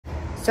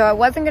So I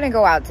wasn't gonna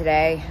go out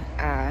today,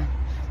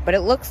 but it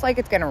looks like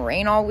it's gonna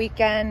rain all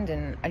weekend,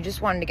 and I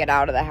just wanted to get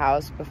out of the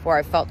house before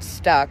I felt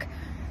stuck.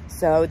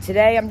 So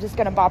today I'm just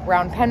gonna bop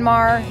around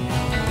Penmar.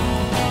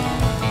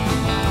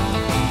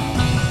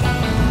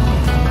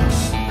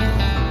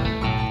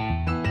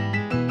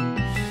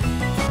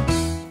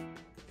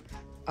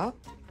 Oh,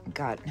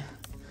 got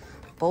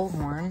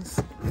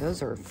bullhorns.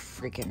 Those are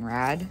freaking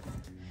rad.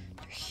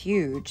 They're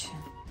huge.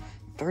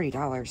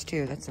 $30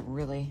 too. That's a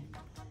really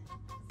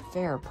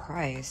fair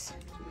price.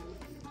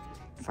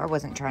 If I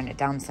wasn't trying to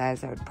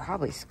downsize, I would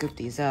probably scoop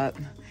these up.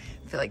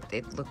 I feel like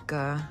they'd look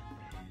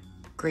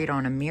great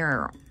on a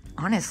mirror.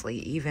 Honestly,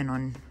 even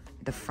on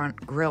the front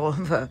grille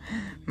of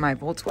my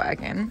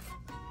Volkswagen.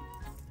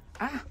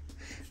 Oh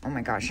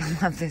my gosh, I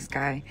love this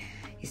guy.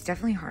 He's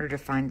definitely harder to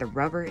find. The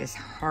rubber is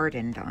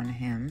hardened on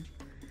him.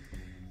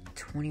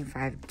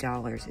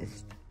 $25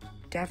 is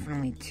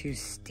definitely too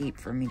steep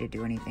for me to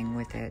do anything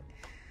with it.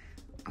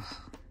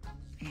 Oh,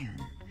 man.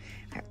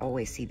 I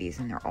always see these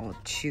and they're all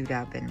chewed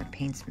up and the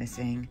paint's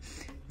missing.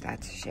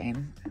 That's a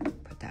shame.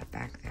 Put that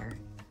back there.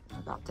 What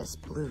about this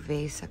blue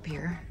vase up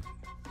here?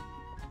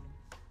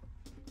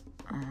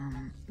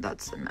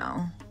 That's a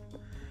no.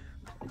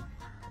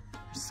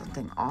 There's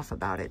something off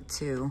about it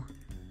too.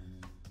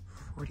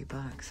 40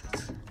 bucks,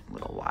 that's a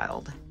little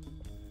wild.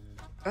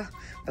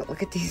 But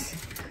look at these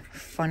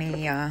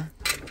funny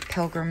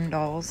pilgrim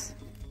dolls.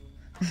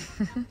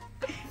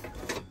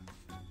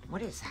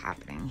 What is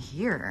happening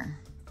here?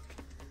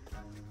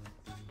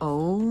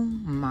 Oh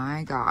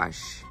my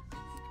gosh.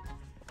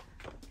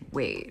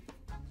 Wait.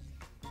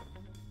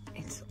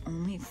 It's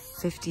only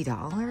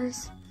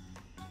 $50?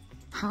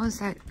 How is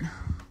that?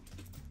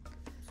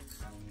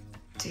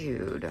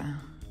 Dude.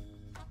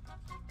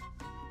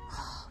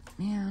 Oh,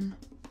 man.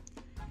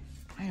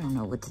 I don't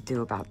know what to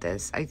do about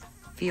this. I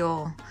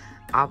feel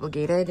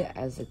obligated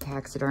as a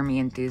taxidermy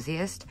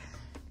enthusiast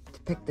to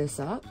pick this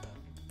up.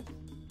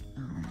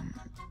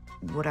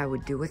 What I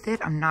would do with it,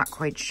 I'm not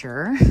quite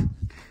sure.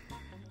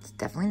 It's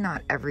definitely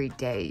not every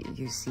day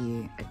you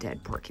see a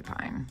dead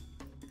porcupine.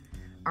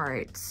 All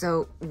right,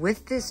 so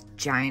with this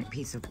giant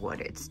piece of wood,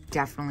 it's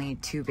definitely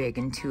too big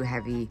and too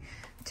heavy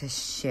to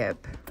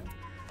ship,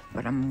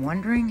 but I'm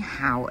wondering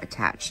how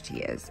attached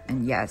he is.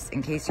 And yes,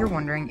 in case you're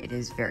wondering, it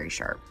is very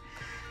sharp.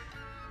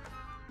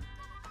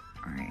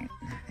 All right,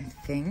 I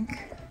think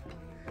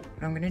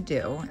what I'm gonna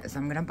do is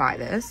I'm gonna buy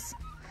this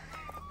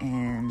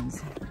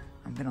and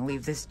I'm gonna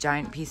leave this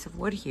giant piece of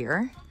wood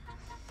here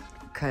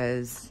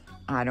because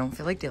I don't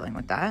feel like dealing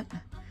with that.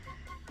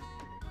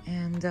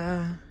 And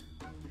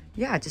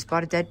yeah, I just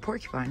bought a dead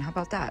porcupine. How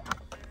about that?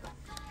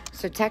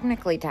 So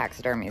technically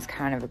taxidermy is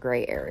kind of a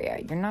gray area.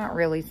 You're not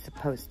really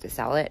supposed to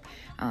sell it.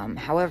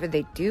 However,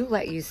 they do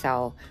let you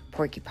sell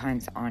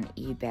porcupines on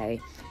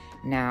eBay.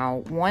 Now,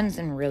 ones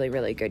in really,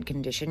 really good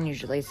condition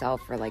usually sell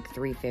for like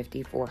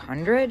 $350,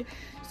 $400.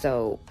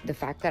 So the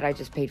fact that I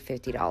just paid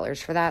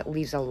 $50 for that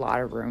leaves a lot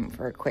of room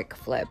for a quick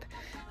flip.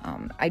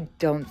 I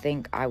don't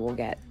think I will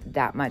get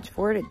that much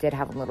for it. It did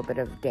have a little bit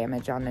of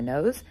damage on the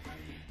nose.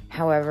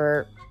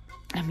 However,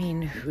 I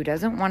mean, who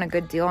doesn't want a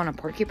good deal on a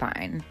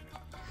porcupine?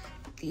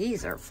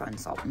 These are fun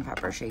salt and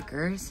pepper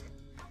shakers.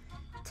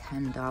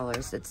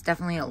 $10. That's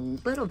definitely a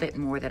little bit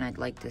more than I'd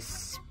like to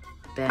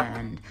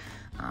spend.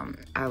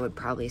 I would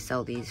probably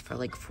sell these for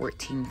like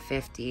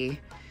 $14.50,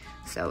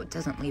 so it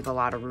doesn't leave a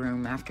lot of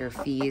room after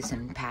fees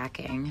and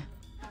packing.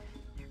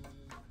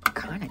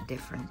 Kind of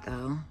different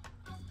though.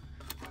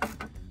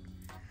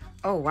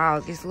 Oh wow,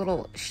 these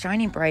little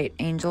shiny bright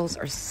angels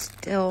are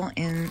still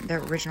in their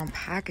original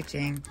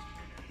packaging.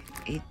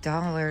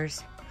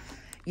 $8.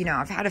 You know,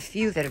 I've had a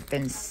few that have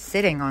been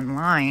sitting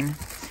online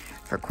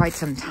for quite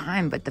some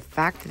time, but the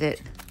fact that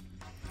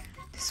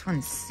this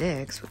one's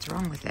 $6, what's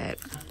wrong with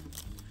it?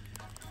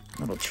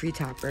 Little tree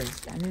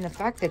toppers. I mean, the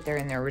fact that they're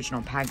in their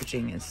original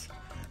packaging is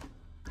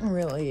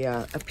really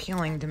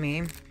appealing to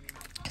me,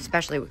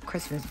 especially with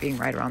Christmas being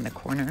right around the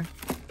corner.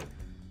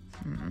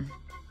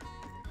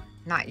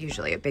 Not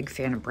usually a big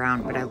fan of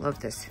brown, but I love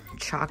this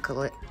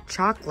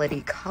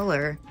chocolatey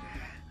color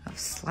of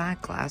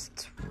slack glass.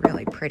 It's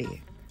really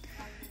pretty.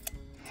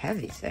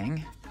 Heavy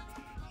thing.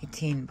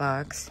 18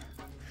 bucks.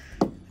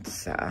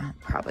 It's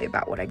probably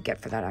about what I'd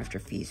get for that after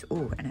fees.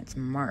 Ooh, and it's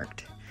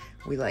marked.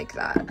 We like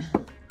that.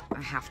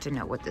 I have to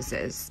know what this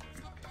is.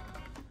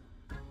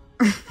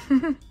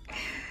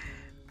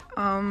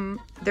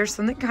 There's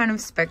something kind of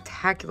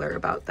spectacular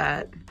about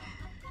that.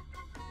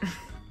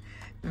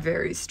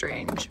 Very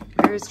strange.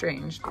 Very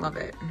strange. Love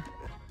it.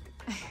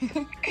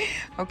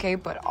 Okay,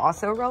 but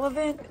also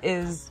relevant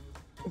is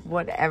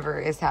whatever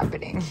is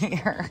happening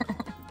here.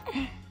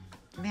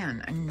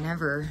 Man, I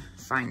never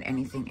find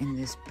anything in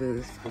this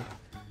booth.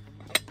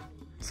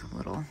 It's a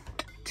little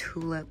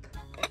tulip.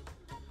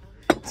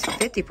 It's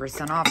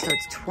 50% off, so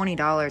it's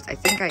 $20. I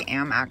think I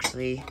am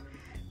actually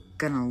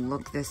gonna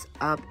look this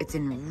up. It's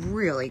in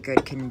really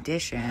good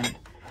condition.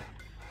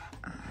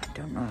 I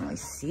don't normally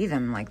see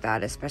them like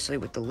that, especially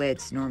with the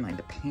lids. Normally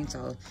the paint's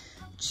all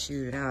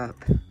chewed up.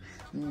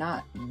 I'm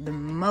not the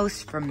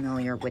most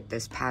familiar with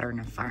this pattern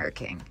of Fire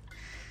King.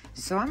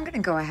 So I'm gonna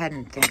go ahead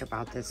and think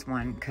about this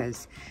one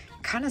because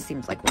it kind of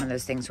seems like one of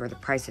those things where the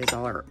prices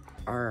are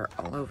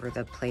all over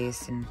the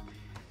place. And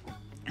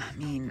I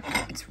mean,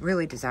 it's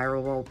really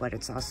desirable, but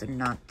it's also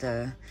not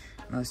the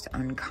most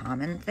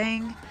uncommon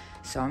thing.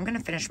 So I'm gonna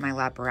finish my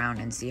lap around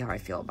and see how I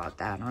feel about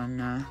that on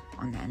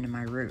the end of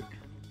my route.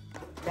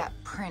 That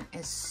print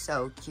is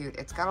so cute.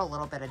 It's got a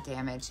little bit of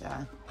damage.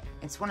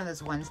 It's one of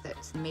those ones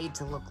that's made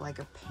to look like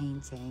a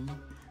painting.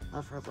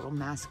 Love her little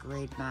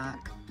masquerade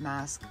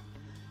mask.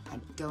 I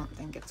don't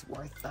think it's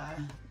worth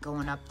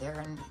going up there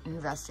and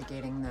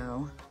investigating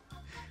though.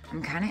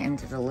 I'm kind of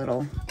into the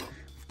little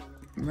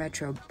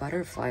retro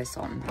butterfly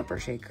salt and pepper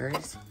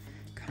shakers.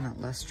 Kind of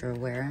Lustro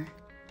wear.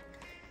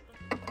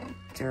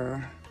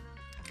 They're,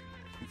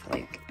 I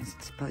feel like, is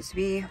it supposed to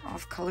be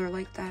off color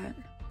like that?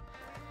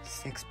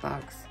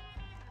 $6.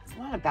 It's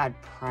not a bad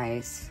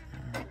price.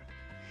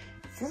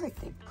 I feel like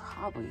they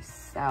probably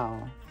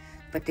sell,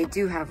 but they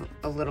do have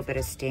a little bit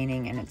of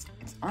staining, and it's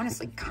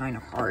honestly kind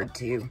of hard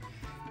to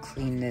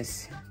clean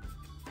this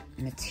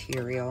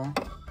material.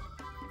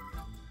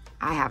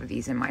 I have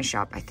these in my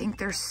shop. I think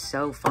they're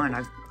so fun.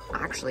 I'm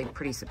actually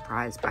pretty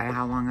surprised by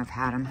how long I've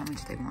had them. How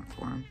much do they want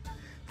for them?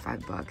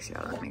 $5.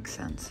 Yeah, that makes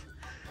sense.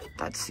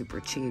 That's super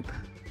cheap.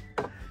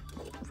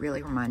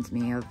 Really reminds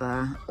me of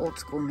old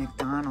school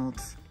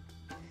McDonald's.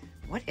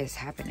 What is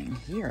happening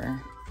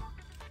here?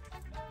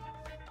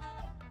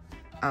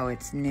 Oh,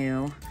 it's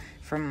new.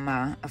 From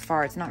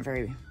afar, it's not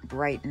very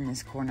bright in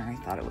this corner. I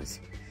thought it was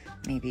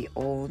maybe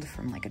old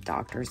from like a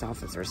doctor's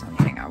office or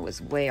something. I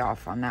was way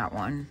off on that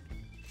one.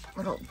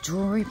 Little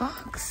jewelry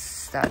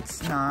box.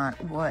 That's not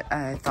what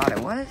I thought it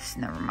was.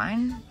 Never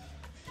mind.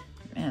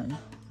 Man,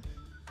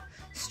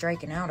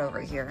 striking out over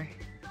here.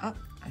 Oh,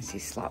 I see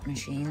slot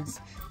machines.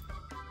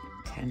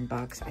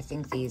 $10. I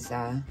think these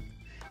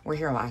were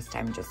here last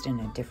time, just in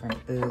a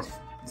different booth.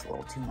 It's a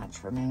little too much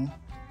for me.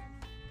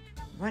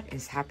 What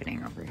is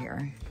happening over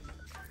here?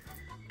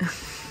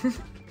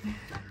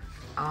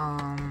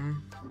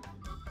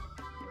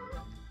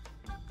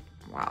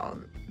 Wow,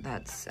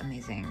 that's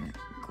amazing.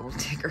 Gold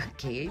digger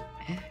gate.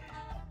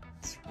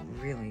 It's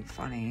really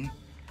funny.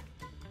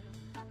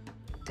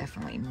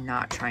 Definitely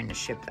not trying to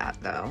ship that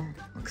though.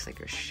 Looks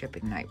like a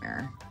shipping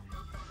nightmare.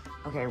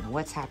 Okay,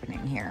 what's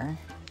happening here?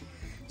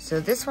 So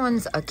this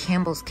one's a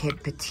Campbell's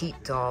Kid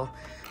Petite doll.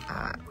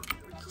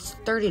 It's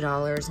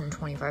 $30 and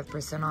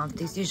 25% off.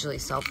 These usually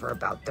sell for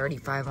about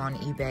 $35 on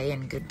eBay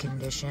in good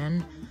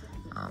condition.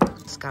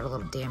 It's got a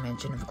little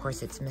damage, and of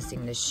course it's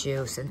missing the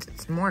shoe. Since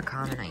it's more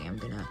common, I am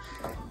gonna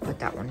put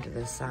that one to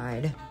the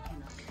side.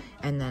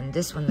 And then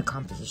this one, the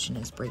composition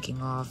is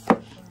breaking off.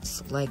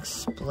 Its leg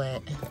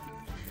split.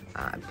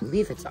 I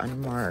believe it's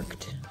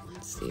unmarked.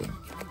 Let's see.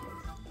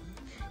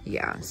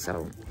 Yeah,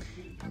 so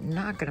I'm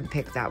not gonna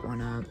pick that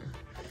one up.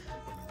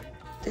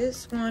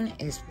 This one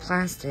is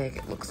plastic.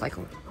 It looks like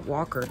a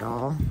walker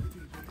doll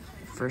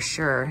for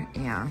sure.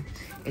 Yeah,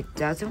 it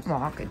doesn't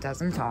walk, it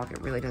doesn't talk, it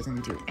really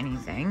doesn't do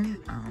anything.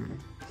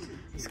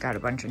 It's got a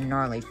bunch of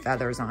gnarly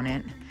feathers on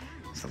it.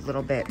 It's a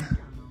little bit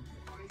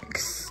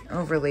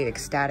overly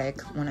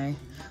ecstatic when I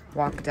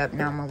walked up.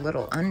 Now I'm a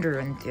little under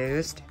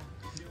enthused.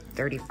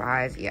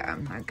 $35. Yeah,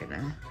 I'm not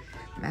gonna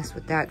mess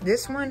with that.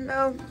 This one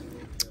though,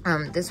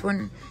 this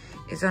one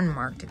is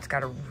unmarked. It's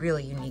got a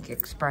really unique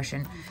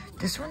expression.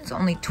 This one's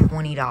only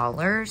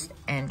 $20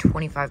 and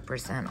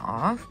 25%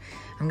 off.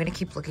 I'm gonna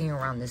keep looking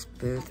around this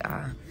booth,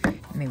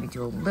 maybe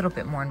do a little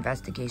bit more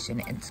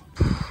investigation. It's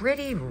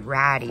pretty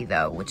ratty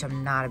though, which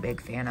I'm not a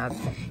big fan of.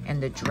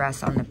 And the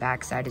dress on the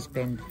backside has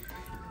been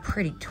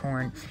pretty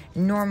torn.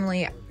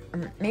 Normally,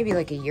 maybe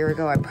like a year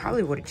ago, I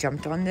probably would have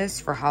jumped on this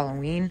for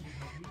Halloween,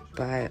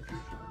 but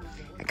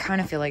I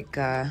kind of feel like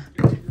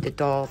the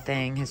doll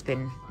thing has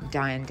been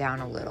dying down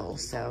a little.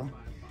 So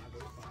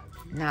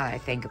now that I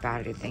think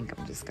about it, I think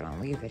I'm just gonna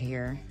leave it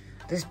here.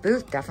 This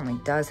booth definitely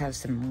does have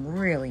some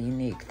really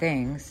unique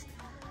things.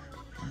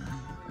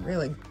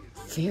 Really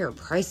fair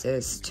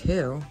prices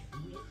too.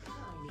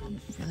 I'm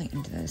really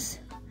into this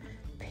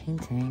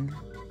painting.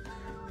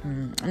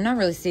 I'm not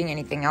really seeing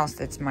anything else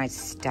that's my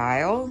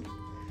style,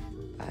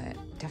 but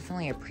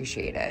definitely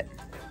appreciate it.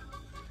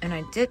 And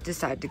I did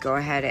decide to go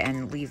ahead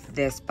and leave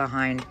this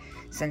behind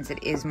since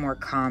it is more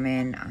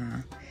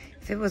common.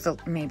 If it was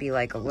maybe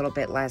like a little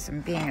bit less,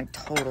 I'm being a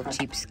total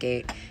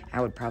cheapskate,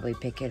 I would probably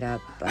pick it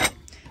up, but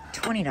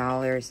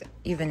 $20,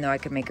 even though I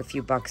could make a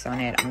few bucks on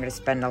it, I'm gonna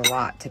spend a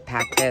lot to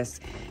pack this.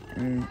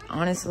 And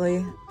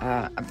honestly,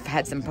 I've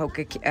had some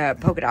polka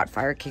dot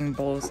Fire King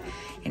bowls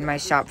in my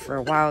shop for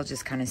a while,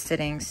 just kind of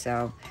sitting,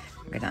 so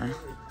I'm gonna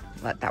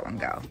let that one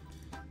go.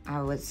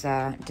 I was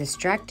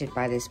distracted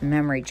by this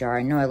memory jar.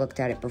 I know I looked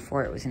at it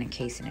before. It was in a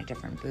case in a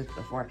different booth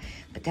before,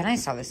 but then I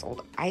saw this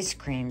old ice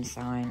cream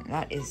sign.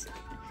 That is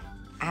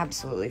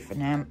absolutely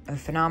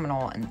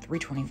phenomenal, and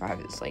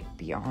 $3.25 is like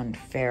beyond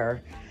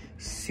fair.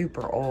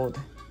 Super old.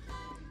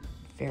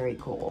 Very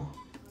cool.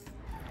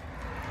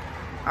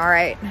 All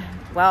right,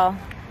 well,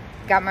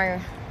 got my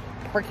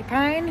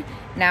Porcupine.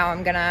 Now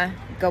I'm gonna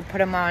go put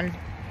him on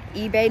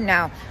eBay.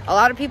 Now, a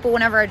lot of people,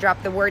 whenever I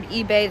drop the word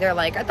eBay, they're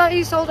like, I thought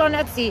you sold on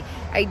Etsy.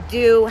 I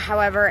do.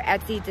 However,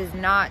 Etsy does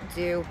not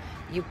do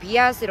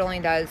UPS. It only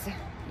does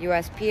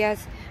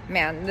USPS.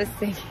 Man, this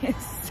thing is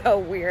so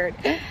weird.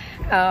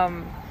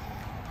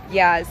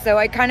 Yeah, so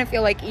I kind of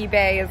feel like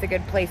eBay is a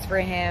good place for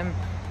him.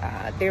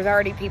 There's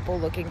already people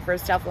looking for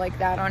stuff like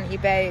that on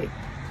eBay,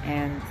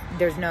 and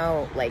there's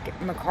no, like,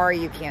 Macari,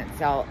 you can't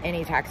sell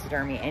any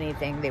taxidermy,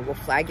 anything. They will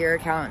flag your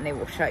account and they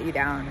will shut you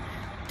down.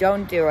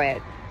 Don't do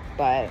it.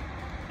 But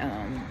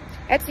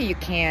Etsy you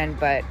can,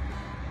 but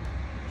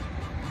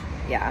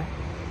yeah,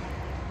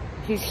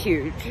 he's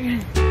huge.